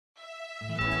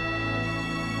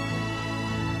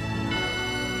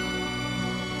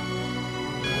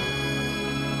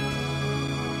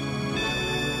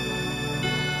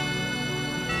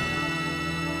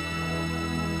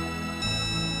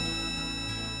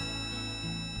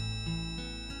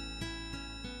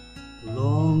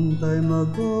Long time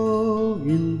ago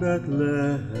in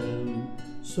Bethlehem,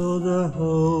 so the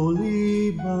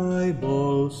Holy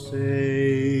Bible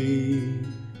say,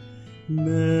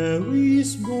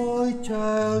 Mary's boy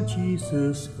child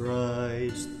Jesus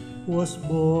Christ was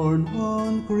born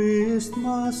on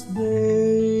Christmas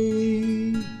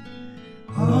Day.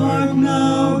 Hark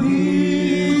now,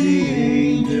 hear the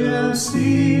angels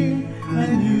sing, a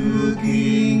new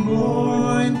King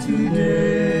born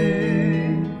today,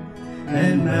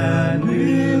 and man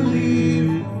will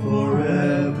live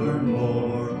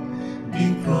forevermore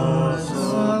because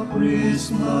of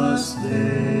Christmas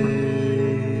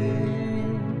Day.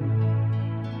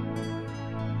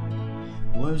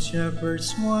 While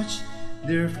shepherds watched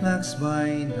their flocks by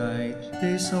night,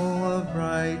 they saw a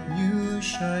bright new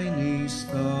shining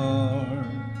star.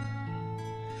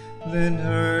 Then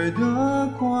heard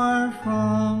a choir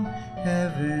from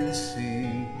heaven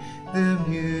sing, the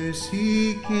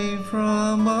music came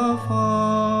from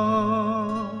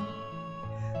afar.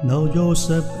 Now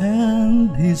Joseph and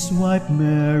his wife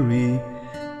Mary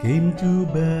came to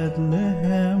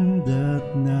Bethlehem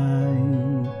that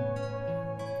night.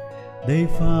 They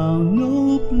found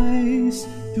no place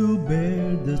to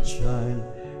bear the child,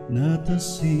 not a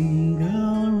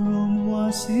single room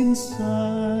was in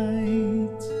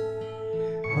sight.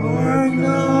 Hark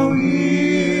now,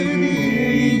 hear the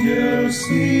angels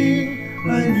sing,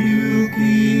 a new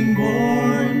King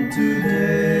born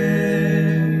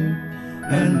today,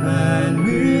 and man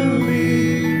will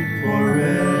live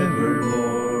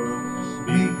forevermore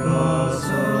because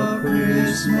of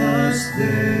Christmas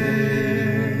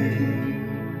Day.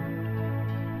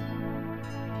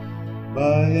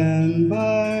 By and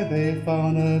by they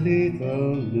found a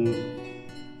little nook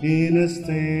in a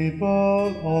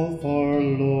stable all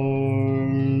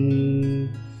forlorn,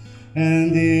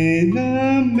 and in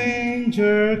a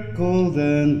manger cold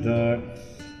and dark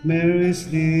Mary's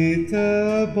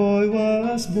little boy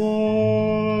was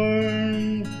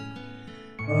born.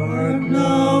 Hark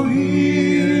now,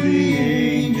 hear the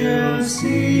angels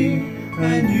sing,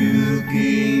 a new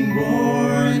King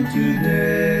born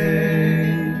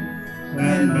today,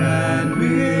 and man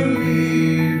will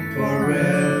live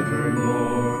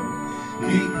forevermore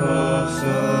because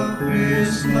of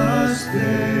Christmas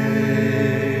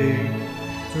Day.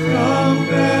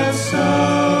 Trumpets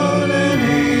sound and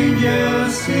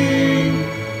angels sing,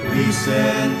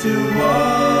 listen to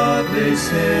what they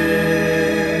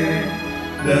say,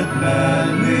 that man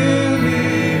will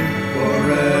live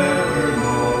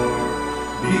forevermore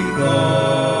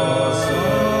because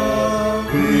of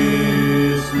Christmas Day.